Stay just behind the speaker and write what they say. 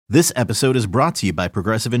This episode is brought to you by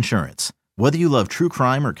Progressive Insurance. Whether you love true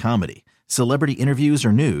crime or comedy, celebrity interviews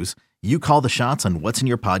or news, you call the shots on what's in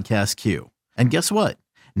your podcast queue. And guess what?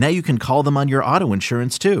 Now you can call them on your auto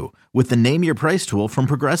insurance too with the Name Your Price tool from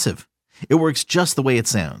Progressive. It works just the way it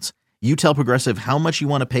sounds. You tell Progressive how much you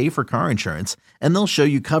want to pay for car insurance, and they'll show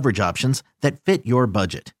you coverage options that fit your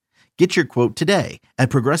budget. Get your quote today at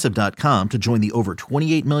Progressive.com to join the over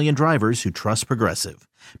 28 million drivers who trust Progressive.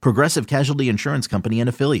 Progressive Casualty Insurance Company and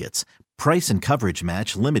Affiliates. Price and coverage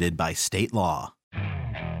match limited by state law.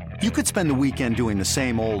 You could spend the weekend doing the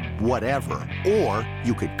same old whatever, or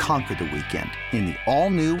you could conquer the weekend in the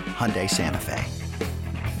all-new Hyundai Santa Fe.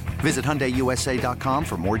 Visit HyundaiUSA.com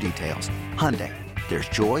for more details. Hyundai, there's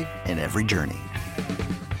joy in every journey.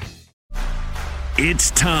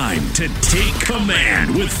 It's time to take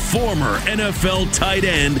command with former NFL tight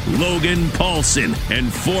end Logan Paulsen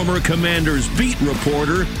and former Commanders beat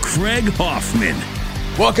reporter Craig Hoffman.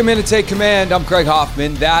 Welcome in to Take Command. I'm Craig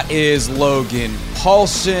Hoffman. That is Logan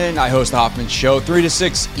Paulsen. I host the Hoffman Show 3 to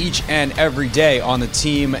 6 each and every day on the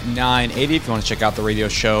Team 980. If you want to check out the radio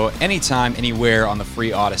show anytime, anywhere on the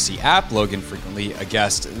free Odyssey app, Logan frequently a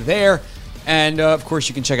guest there. And, of course,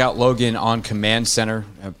 you can check out Logan on Command Center,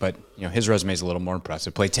 but his resume is a little more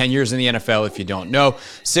impressive. Played 10 years in the NFL, if you don't know,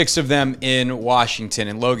 6 of them in Washington.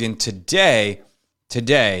 And, Logan, today,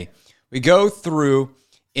 we go through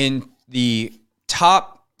in the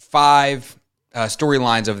top 5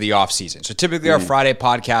 storylines of the offseason. So, typically, our Friday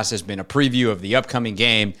podcast has been a preview of the upcoming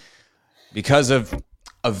game. Because of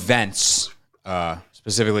events,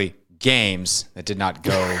 specifically games that did not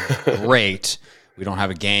go great, we don't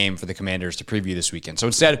have a game for the Commanders to preview this weekend. So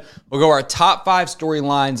instead, we'll go our top 5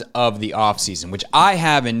 storylines of the offseason, which I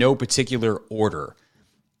have in no particular order.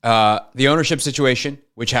 The ownership situation,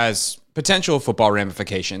 which has potential football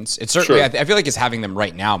ramifications. It's certainly, Sure. I feel like it's having them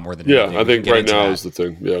right now more than anything. anything. I think right now is the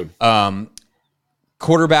thing. Yeah.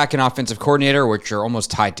 Quarterback and offensive coordinator, which are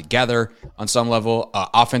almost tied together on some level.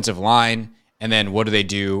 Offensive line. And then what do they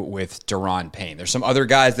do with Daron Payne? There's some other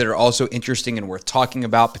guys that are also interesting and worth talking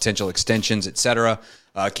about, potential extensions, etc.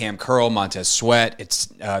 Cam Curl, Montez Sweat. It's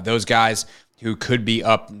those guys who could be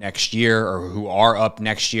up next year or who are up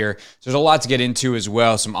next year. So there's a lot to get into as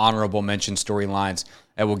well, some honorable mention storylines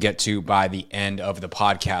that we'll get to by the end of the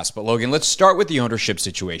podcast. But Logan, let's start with the ownership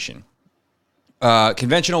situation.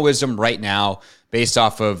 Conventional wisdom right now, based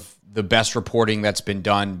off of the best reporting that's been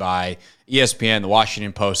done by ESPN, the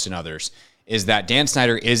Washington Post, and others, is that Dan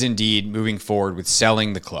Snyder is indeed moving forward with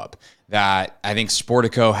selling the club. That I think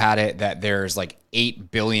Sportico had it that there's like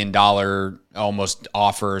 $8 billion almost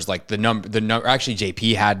offers. Like the number. Actually,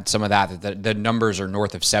 JP had some of that. The numbers are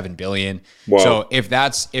north of $7 billion. Wow. So if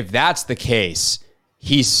that's the case,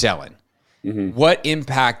 he's selling. Mm-hmm. What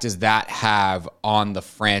impact does that have on the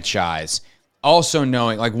franchise? Also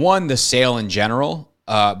knowing, like, one, the sale in general,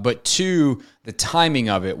 but two, the timing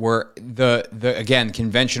of it, where the again,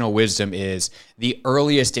 conventional wisdom is the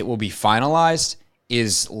earliest it will be finalized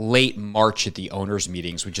is late March at the owners'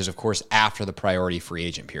 meetings, which is, of course, after the priority free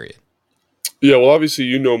agent period. Yeah, well, obviously,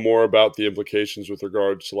 you know more about the implications with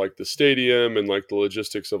regards to like the stadium and like the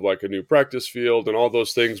logistics of like a new practice field and all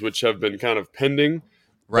those things which have been kind of pending,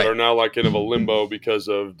 right, but are now like in a limbo because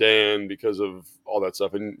of Dan, because of all that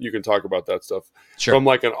stuff. And you can talk about that stuff. Sure. From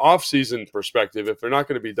like an off-season perspective, if they're not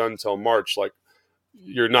going to be done until March, like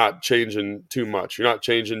you're not changing too much. You're not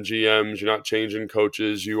changing GMs. You're not changing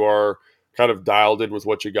coaches. You are kind of dialed in with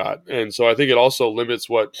what you got. And so I think it also limits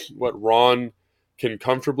what Ron can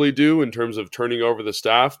comfortably do in terms of turning over the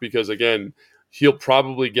staff, because again, he'll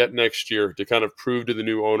probably get next year to kind of prove to the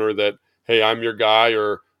new owner that, hey, I'm your guy,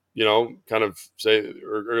 or, kind of say,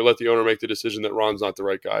 or let the owner make the decision that Ron's not the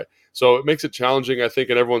right guy. So it makes it challenging, I think,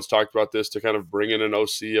 and everyone's talked about this, to kind of bring in an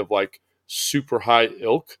OC of like super high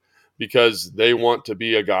ilk, because they want to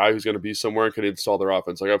be a guy who's going to be somewhere and can install their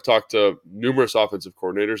offense. Like I've talked to numerous offensive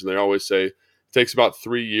coordinators, and they always say it takes about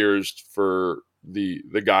 3 years for the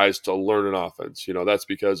guys to learn an offense. That's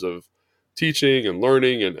because of teaching and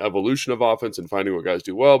learning and evolution of offense and finding what guys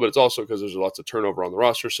do well, but it's also because there's lots of turnover on the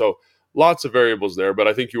roster. So lots of variables there, but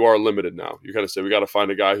I think you are limited now. You kind of say, we got to find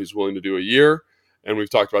a guy who's willing to do a year. And we've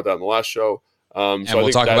talked about that in the last show. And we'll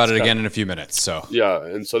talk about it again in a few minutes. So yeah.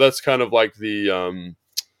 And so that's kind of like the,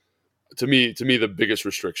 to me, the biggest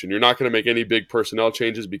restriction. You're not going to make any big personnel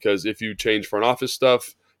changes, because if you change front office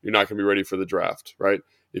stuff, you're not going to be ready for the draft, right?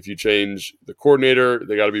 If you change the coordinator,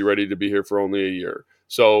 they got to be ready to be here for only a year.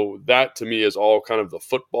 So that to me is all kind of the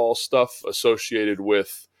football stuff associated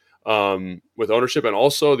with ownership. And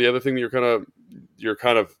also the other thing that you're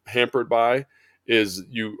kind of hampered by is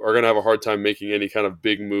you are going to have a hard time making any kind of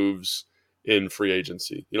big moves in free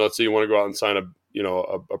agency. Let's say you want to go out and sign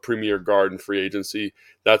a premier guard in free agency.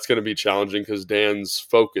 That's going to be challenging because Dan's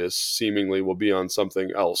focus seemingly will be on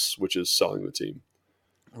something else, which is selling the team.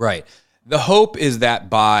 Right. The hope is that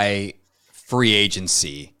by free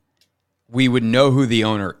agency, we would know who the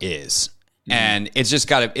owner is. And it's just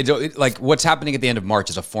got to, like what's happening at the end of March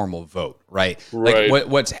is a formal vote, right? Like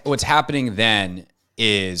what's happening then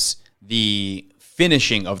is the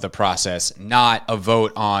finishing of the process, not a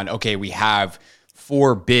vote on, okay, we have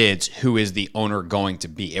 4 bids, who is the owner going to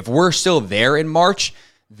be? If we're still there in March,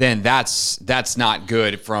 then that's not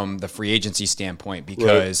good from the free agency standpoint,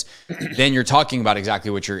 because then you're talking about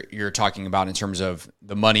exactly what you're talking about in terms of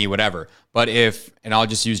the money, whatever. But and I'll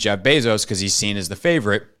just use Jeff Bezos because he's seen as the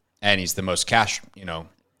favorite and he's the most cash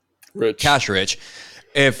rich.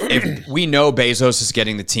 If we know Bezos is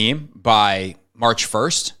getting the team by March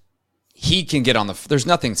 1st, he can get on there's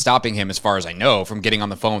nothing stopping him, as far as I know, from getting on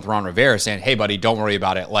the phone with Ron Rivera saying, hey buddy, don't worry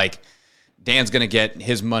about it. Like, Dan's going to get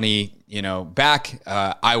his money, back.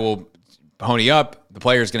 I will pony up. The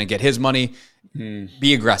player's going to get his money.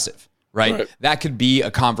 Be aggressive, right? That could be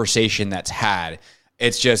a conversation that's had.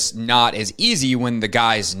 It's just not as easy when the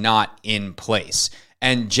guy's not in place.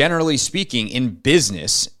 And generally speaking, in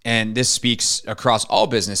business, and this speaks across all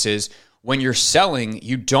businesses, when you're selling,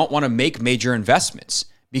 you don't want to make major investments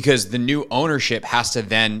because the new ownership has to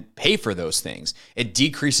then pay for those things. It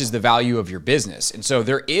decreases the value of your business. And so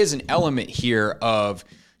there is an element here of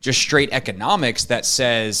just straight economics that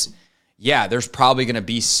says, yeah, there's probably going to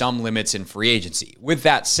be some limits in free agency. With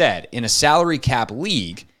that said, in a salary cap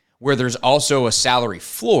league where there's also a salary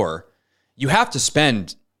floor, you have to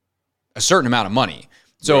spend a certain amount of money.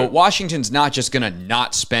 So Washington's not just going to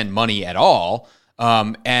not spend money at all.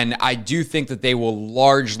 And I do think that they will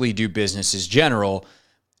largely do business as general,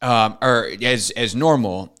 or as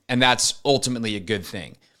normal, and that's ultimately a good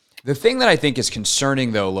thing. The thing that I think is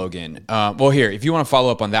concerning, though, Logan, here, if you want to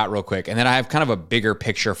follow up on that real quick, and then I have kind of a bigger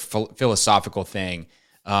picture philosophical thing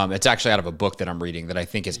that's actually out of a book that I'm reading that I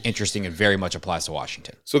think is interesting and very much applies to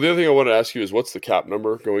Washington. So the other thing I want to ask you is, what's the cap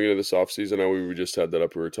number going into this offseason? I know we just had that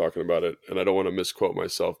up. We were talking about it, and I don't want to misquote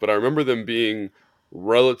myself, but I remember them being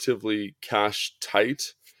relatively cash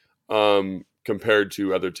tight compared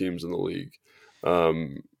to other teams in the league.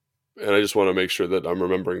 And I just want to make sure that I'm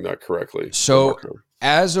remembering that correctly. So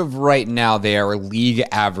as of right now, they are league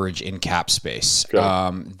average in cap space.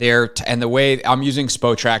 Okay. And the way I'm using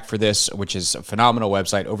Spotrac for this, which is a phenomenal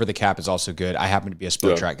website. Over the Cap is also good. I happen to be a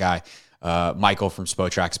Spotrac guy. Michael from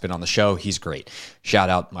Spotrac's been on the show. He's great. Shout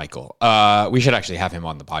out, Michael. We should actually have him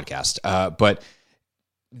on the podcast. But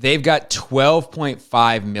they've got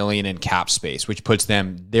 $12.5 million in cap space, which puts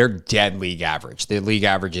them, they're dead league average. The league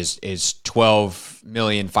average is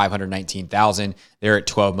 $12,519,000. They're at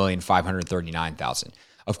 $12,539,000.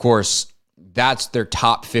 Of course, that's their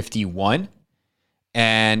top 51.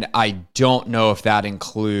 And I don't know if that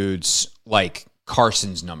includes like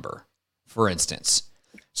Carson's number, for instance.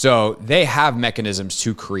 So they have mechanisms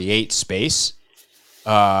to create space.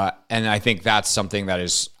 And I think that's something that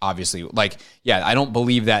is obviously I don't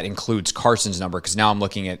believe that includes Carson's number, because now I'm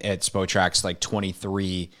looking at Spotrac's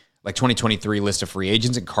 2023 list of free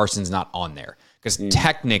agents, and Carson's not on there because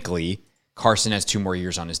technically Carson has 2 more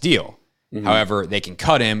years on his deal. However, they can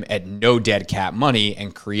cut him at no dead cap money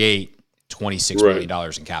and create $26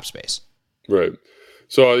 million in cap space. Right.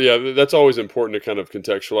 So, yeah, that's always important to kind of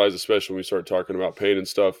contextualize, especially when we start talking about Payne and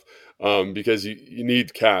stuff, because you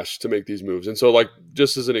need cash to make these moves. And so,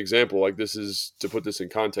 just as an example, this is to put this in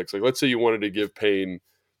context. Let's say you wanted to give Payne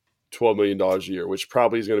 $12 million a year, which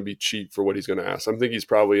probably is going to be cheap for what he's going to ask. I think he's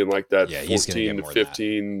probably in that 14 to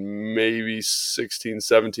 15, maybe 16,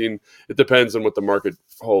 17. It depends on what the market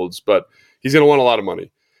holds, but he's going to want a lot of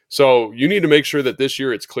money. So you need to make sure that this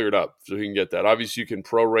year it's cleared up so he can get that. Obviously, you can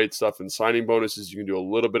prorate stuff and signing bonuses. You can do a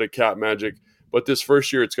little bit of cap magic. But this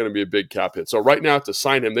first year, it's going to be a big cap hit. So right now, to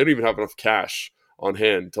sign him, they don't even have enough cash on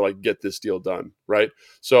hand to get this deal done, right?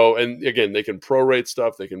 So, and again, they can prorate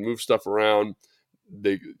stuff. They can move stuff around.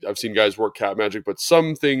 I've seen guys work cap magic, but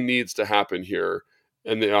something needs to happen here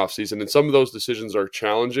in the offseason. And some of those decisions are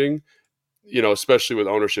challenging, especially with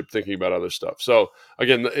ownership thinking about other stuff. So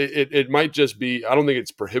again, it might just be, I don't think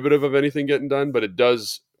it's prohibitive of anything getting done, but it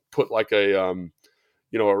does put a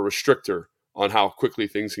restrictor on how quickly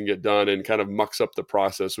things can get done, and kind of mucks up the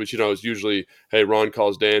process, which, is usually, hey, Ron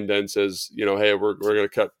calls Dan says, hey, we're going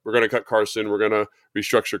to cut Carson. We're going to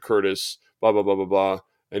restructure Curtis, blah, blah, blah, blah, blah.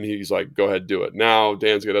 And he's like, go ahead, do it. Now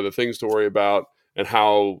Dan's got other things to worry about. And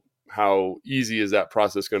how easy is that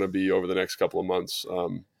process going to be over the next couple of months?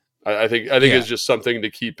 I think it's just something to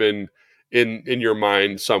keep in your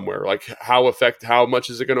mind somewhere. How much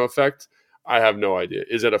is it going to affect? I have no idea.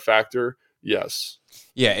 Is it a factor? Yes.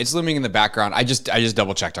 Yeah, it's looming in the background. I just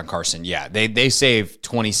double checked on Carson. Yeah, they saved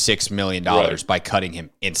 $26 million by cutting him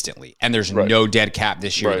instantly, and there's no dead cap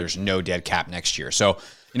this year. There's no dead cap next year. So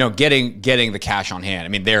getting the cash on hand. I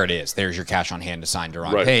mean, there it is. There's your cash on hand to sign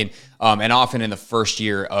Daron Payne. And often in the first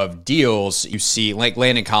year of deals, you see like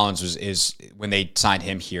Landon Collins is when they signed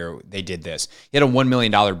him here, they did this. He had a $1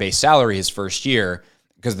 million base salary his first year,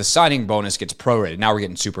 because the signing bonus gets prorated. Now we're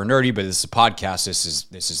getting super nerdy, but this is a podcast.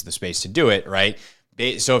 This is the space to do it, right?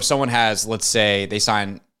 So if someone has, let's say they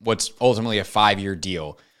sign what's ultimately a 5-year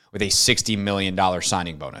deal with a $60 million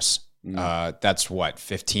signing bonus, that's what,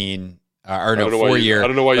 15 or no, 4 year. I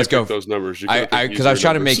don't know why you picked those numbers. Because I was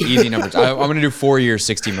trying to make easy numbers. I'm going to do 4 years,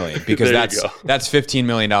 $60 million, because that's $15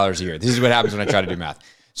 million a year. This is what happens when I try to do math.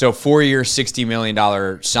 So 4 year, $60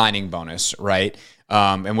 million signing bonus, right?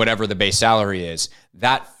 And whatever the base salary is,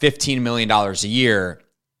 that $15 million a year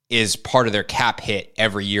is part of their cap hit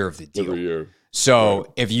every year of the deal. Every year.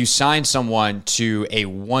 So if you sign someone to a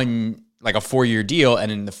 4-year deal, and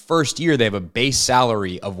in the first year they have a base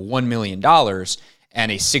salary of $1 million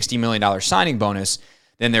and a $60 million signing bonus,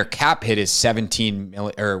 then their cap hit is 17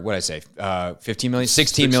 million, or what did I say? 15 million,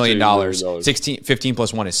 $16 million. 15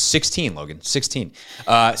 plus 1 is 16, Logan. 16.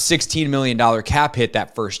 $16 million cap hit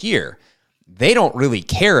that first year. They don't really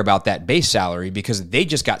care about that base salary because they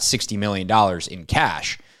just got $60 million in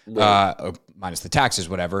cash, minus the taxes,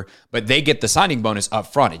 whatever. But they get the signing bonus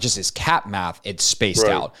up front. It just is cap math. It's spaced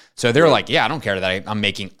out. So they're like, yeah, I don't care that I'm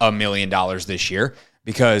making $1 million this year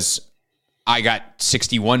because I got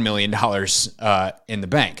 $61 million in the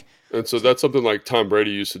bank. And so that's something like Tom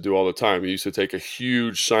Brady used to do all the time. He used to take a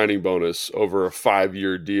huge signing bonus over a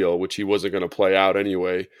 5-year deal, which he wasn't going to play out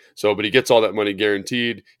anyway. So, but he gets all that money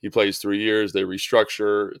guaranteed. He plays 3 years. They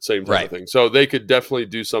restructure, same type of thing. So they could definitely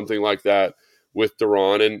do something like that with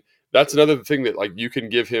Daron. And that's another thing that, like, you can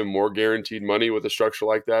give him more guaranteed money with a structure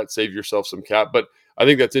like that, save yourself some cap. But I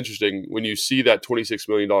think that's interesting. When you see that $26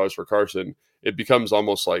 million for Carson, it becomes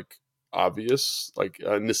almost like obvious, like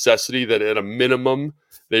a necessity that at a minimum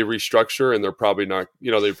they restructure, and they're probably not,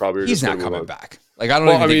 they probably are. He's not coming back. Like, I don't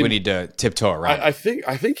even think we need to tiptoe around. I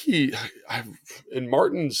think in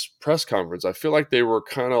Martin's press conference, I feel like they were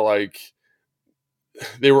kind of like,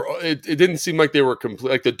 it didn't seem like they were complete.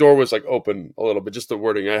 Like the door was like open a little bit, just the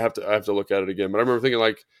wording. I have to look at it again. But I remember thinking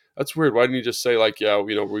like, that's weird. Why didn't you just say like, yeah,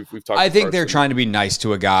 we've talked. I think they're trying to be nice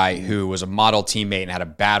to a guy who was a model teammate and had a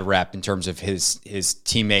bad rep in terms of his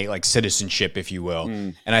teammate, like citizenship, if you will.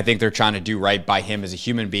 And I think they're trying to do right by him as a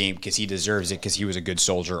human being because he deserves it, because he was a good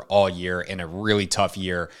soldier all year in a really tough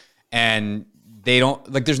year. And they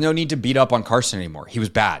don't, like, there's no need to beat up on Carson anymore. He was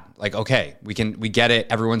bad. Like, okay, we get it.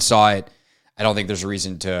 Everyone saw it. I don't think there's a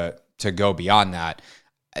reason to go beyond that.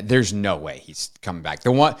 There's no way he's coming back.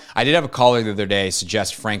 I did have a caller the other day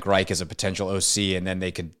suggest Frank Reich as a potential OC, and then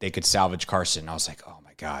they could salvage Carson. I was like, oh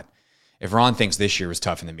my God, if Ron thinks this year was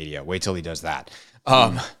tough in the media, wait till he does that.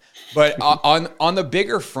 But on the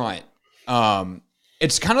bigger front,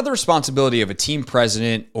 it's kind of the responsibility of a team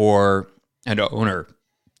president or an owner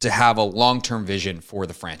to have a long-term vision for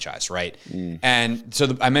the franchise, right? And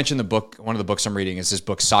so I mentioned the book. One of the books I'm reading is this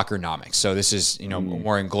book, Soccernomics. So this is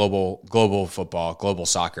more in global football, global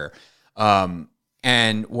soccer.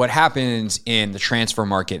 And what happens in the transfer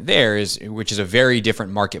market there which is a very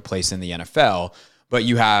different marketplace than the NFL, but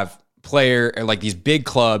you have like these big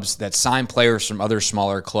clubs that sign players from other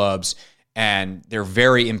smaller clubs, and they're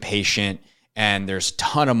very impatient. And there's a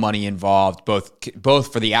ton of money involved,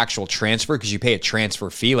 both for the actual transfer, because you pay a transfer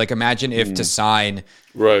fee. Like, imagine if to sign,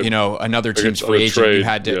 another team's free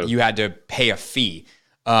agent, you had to pay a fee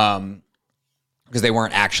because they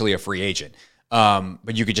weren't actually a free agent.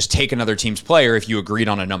 But you could just take another team's player if you agreed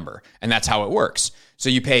on a number, and that's how it works. So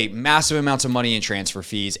you pay massive amounts of money in transfer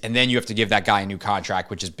fees, and then you have to give that guy a new contract,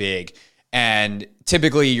 which is big. And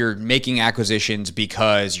typically you're making acquisitions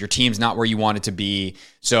because your team's not where you want it to be.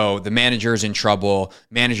 So the manager's in trouble.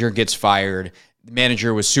 Manager gets fired. The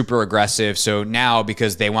manager was super aggressive. So now,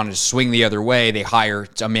 because they wanted to swing the other way, they hire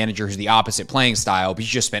a manager who's the opposite playing style. But you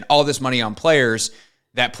just spent all this money on players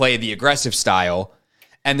that play the aggressive style.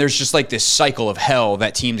 And there's just like this cycle of hell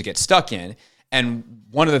that teams get stuck in. And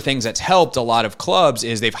one of the things that's helped a lot of clubs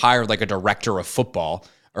is they've hired like a director of football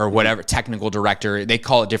or whatever, technical director. They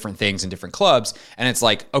call it different things in different clubs. And it's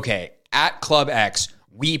like, okay, at Club X,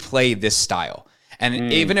 we play this style.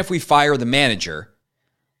 And even if we fire the manager,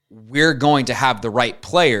 we're going to have the right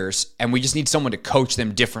players, and we just need someone to coach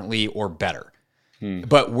them differently or better.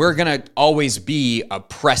 But we're going to always be a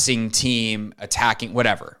pressing team, attacking,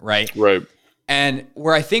 whatever, right? Right. And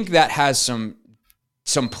where I think that has some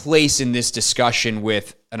place in this discussion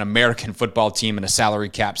with an American football team in a salary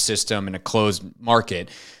cap system in a closed market,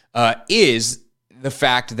 is the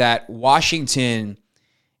fact that Washington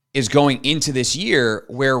is going into this year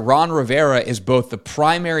where Ron Rivera is both the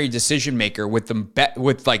primary decision maker with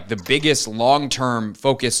the biggest long-term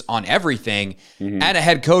focus on everything, and a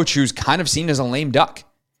head coach who's kind of seen as a lame duck.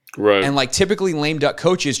 Right. And like typically lame duck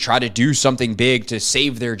coaches try to do something big to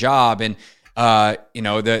save their job. And,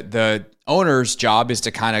 the owner's job is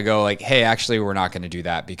to kind of go like, hey, actually, we're not going to do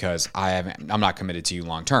that because I'm not committed to you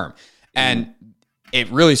long-term. And it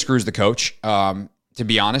really screws the coach, to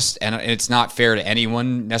be honest. And it's not fair to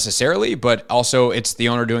anyone necessarily, but also it's the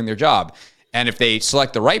owner doing their job. And if they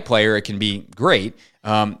select the right player, it can be great.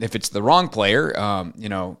 If it's the wrong player,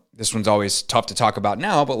 this one's always tough to talk about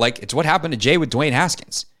now, but like it's what happened to Jay with Dwayne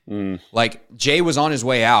Haskins. Like Jay was on his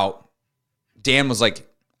way out. Dan was like,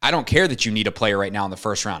 I don't care that you need a player right now in the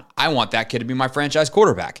first round. I want that kid to be my franchise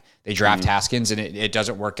quarterback. They draft Haskins and it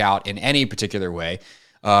doesn't work out in any particular way.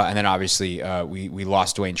 And then obviously we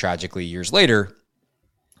lost Dwayne tragically years later,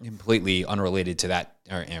 completely unrelated to that,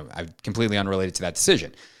 completely unrelated to that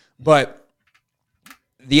decision. But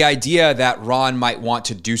the idea that Ron might want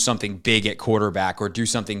to do something big at quarterback or do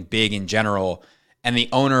something big in general, and the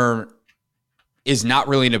owner is not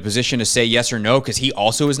really in a position to say yes or no because he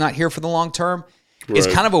also is not here for the long term, is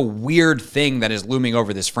kind of a weird thing that is looming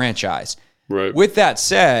over this franchise. Right. With that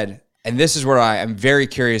said, and this is where I am very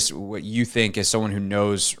curious what you think as someone who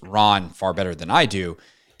knows Ron far better than I do,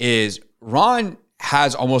 is Ron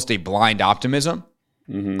has almost a blind optimism.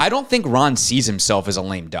 I don't think Ron sees himself as a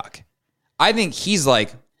lame duck. I think he's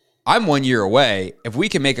like, I'm 1 year away. If we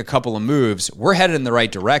can make a couple of moves, we're headed in the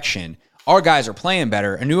right direction. Our guys are playing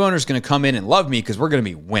better. A new owner's going to come in and love me because we're going to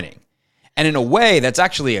be winning. And in a way, that's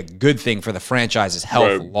actually a good thing for the franchise's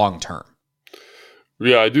health long term.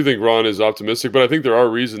 Yeah, I do think Ron is optimistic, but I think there are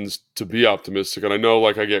reasons to be optimistic. And I know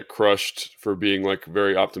like I get crushed for being like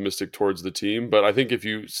very optimistic towards the team, but I think if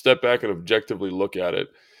you step back and objectively look at it,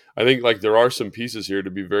 I think like there are some pieces here to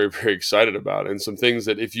be very, very excited about, and some things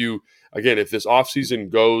that if this offseason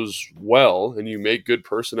goes well and you make good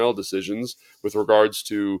personnel decisions with regards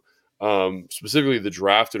to specifically the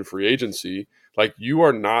draft and free agency, like you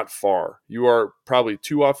are not far. You are probably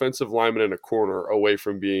 2 offensive linemen in a corner away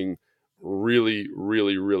from being really,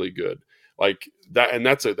 really, really good. Like that, and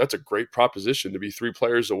that's a great proposition to be 3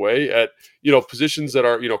 players away at, positions that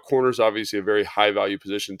are, corners obviously a very high value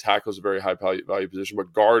position, tackle is a very high value position,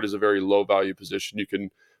 but guard is a very low value position. You can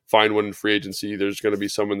find one in free agency. There's going to be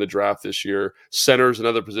some in the draft this year. Center is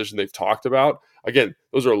another position they've talked about. Again,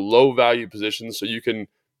 those are low value positions, so you can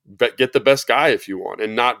get the best guy if you want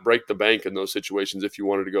and not break the bank in those situations if you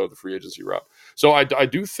wanted to go the free agency route. So I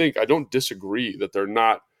do think, I don't disagree that they're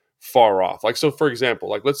not far off. Like, so for example,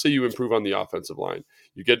 like let's say you improve on the offensive line,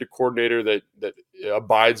 you get a coordinator that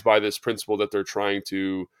abides by this principle that they're trying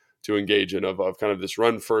to engage in of kind of this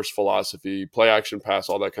run first philosophy, play action pass,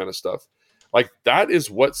 all that kind of stuff. Like that is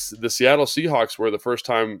what the Seattle Seahawks were the first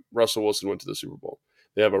time Russell Wilson went to the Super Bowl.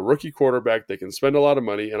 They have a rookie quarterback. They can spend a lot of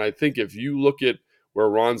money. And I think if you look at where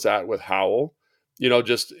Ron's at with Howell,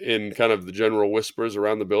 just in kind of the general whispers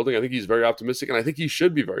around the building, I think he's very optimistic, and I think he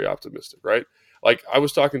should be very optimistic, right? Like I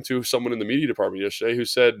was talking to someone in the media department yesterday who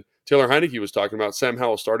said Taylor Heineke was talking about Sam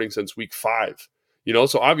Howell starting since week 5.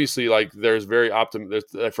 So obviously like there's very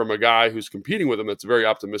optimistic from a guy who's competing with him. That's a very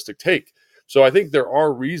optimistic take. So I think there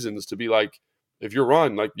are reasons to be like, if you're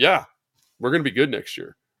Ron, like, yeah, we're going to be good next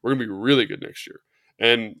year. We're going to be really good next year.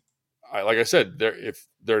 And like I said,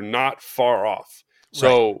 they're not far off.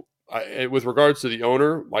 So with regards to the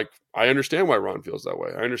owner, like I understand why Ron feels that way.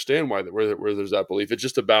 I understand why where there's that belief. It's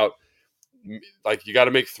just about like you got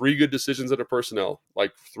to make 3 good decisions at a personnel,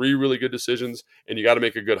 like 3 really good decisions, and you got to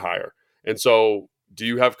make a good hire. And so do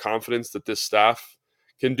you have confidence that this staff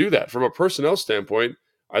can do that? From a personnel standpoint,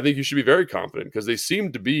 I think you should be very confident because they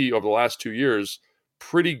seem to be over the last 2 years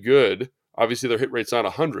pretty good. Obviously their hit rate's not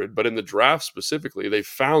 100, but in the draft specifically, they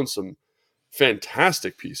found some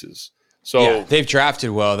fantastic pieces. So yeah, they've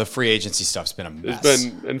drafted well. The free agency stuff's been a mess.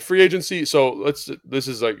 And free agency. So this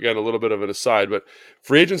is again a little bit of an aside, but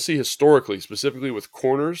free agency historically, specifically with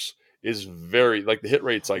corners, is very like the hit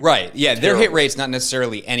rate's like right. Yeah, terrible. Their hit rate's not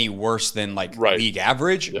necessarily any worse than like league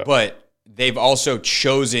average, but they've also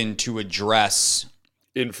chosen to address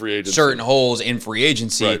in free agency certain holes in free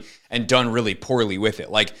agency and done really poorly with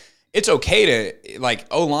it. Like it's okay to like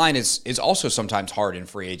O-line is also sometimes hard in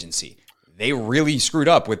free agency. they really screwed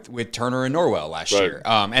up with Turner and Norwell last year.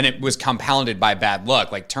 And it was compounded by bad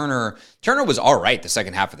luck. Like Turner was all right the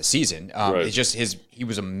second half of the season. It's just he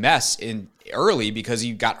was a mess in early because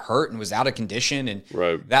he got hurt and was out of condition and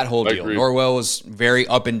that whole deal. Norwell was very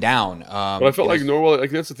up and down. But I felt like Norwell, like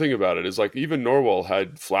that's the thing about it, is like even Norwell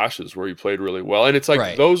had flashes where he played really well. And it's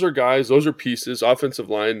like those are pieces. Offensive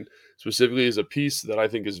line specifically is a piece that I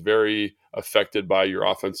think is very affected by your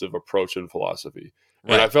offensive approach and philosophy.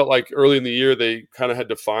 And I felt like early in the year, they kind of had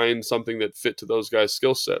to find something that fit to those guys'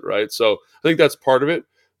 skill set, right? So I think that's part of it.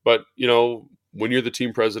 But, when you're the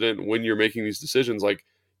team president, when you're making these decisions, like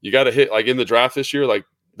you got to hit, like in the draft this year, like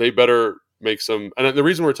they better make some. And the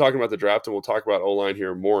reason we're talking about the draft, and we'll talk about O-line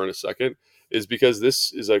here more in a second, is because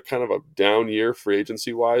this is a kind of a down year free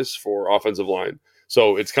agency wise for offensive line.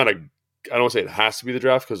 So it's kind of, I don't want to say it has to be the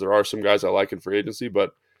draft because there are some guys I like in free agency,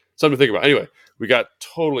 but something to think about. Anyway, we got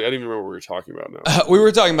totally, I don't even remember what we were talking about now. We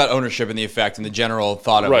were talking about ownership and the effect and the general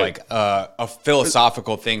thought of like a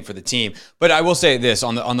philosophical thing for the team. But I will say this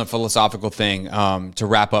on the philosophical thing to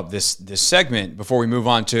wrap up this segment before we move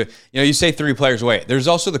on to, you say 3 players away. There's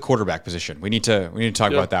also the quarterback position. We need to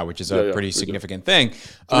talk about that, which is a pretty significant thing.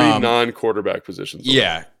 3 non-quarterback positions.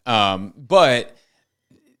 But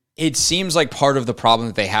it seems like part of the problem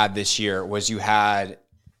that they had this year was you had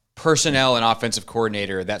personnel and offensive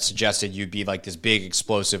coordinator that suggested you'd be like this big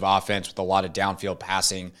explosive offense with a lot of downfield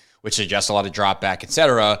passing, which suggests a lot of drop back,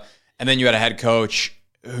 etc. And then you had a head coach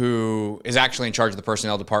who is actually in charge of the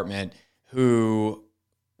personnel department who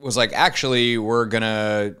was like, actually, we're going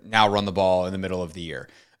to now run the ball in the middle of the year.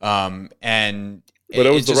 But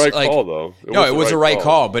it was the right call, though. It was the right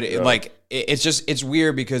call. But it's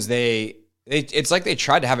weird because it's like they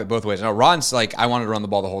tried to have it both ways. Now, Ron's like, I wanted to run the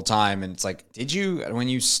ball the whole time. And it's like, did you, when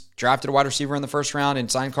you drafted a wide receiver in the first round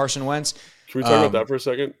and signed Carson Wentz? Can we talk about that for a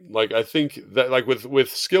second? Like, I think that like with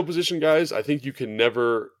skill position guys, I think you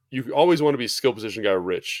always want to be skill position guy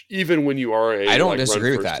rich, even when you are I don't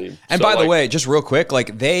disagree with that. Team. And by the way, just real quick,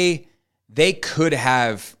 like they could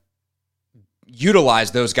have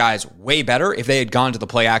utilized those guys way better if they had gone to the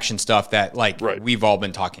play action stuff that we've all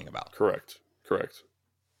been talking about. Correct.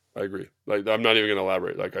 I agree. Like, I'm not even going to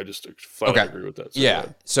elaborate. Like, I just flat out agree with that. So,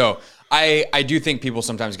 So I do think people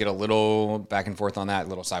sometimes get a little back and forth on that, a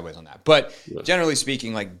little sideways on that. But generally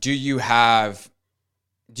speaking, like, do you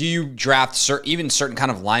draft certain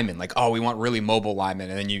kind of linemen? Like, we want really mobile linemen,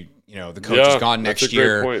 and then the coach is gone next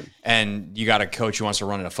year, and you got a coach who wants to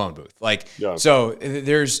run in a phone booth. Like, so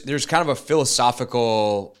there's kind of a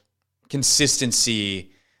philosophical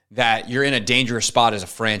consistency that you're in a dangerous spot as a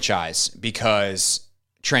franchise because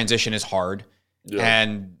transition is hard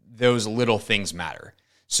and those little things matter.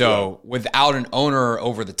 So without an owner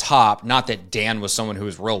over the top, not that Dan was someone who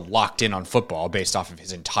was real locked in on football based off of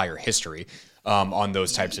his entire history on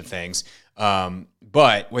those types of things.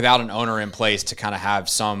 But without an owner in place to kind of have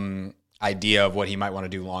some idea of what he might want to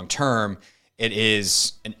do long term, it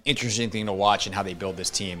is an interesting thing to watch and how they build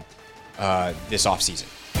this team this offseason.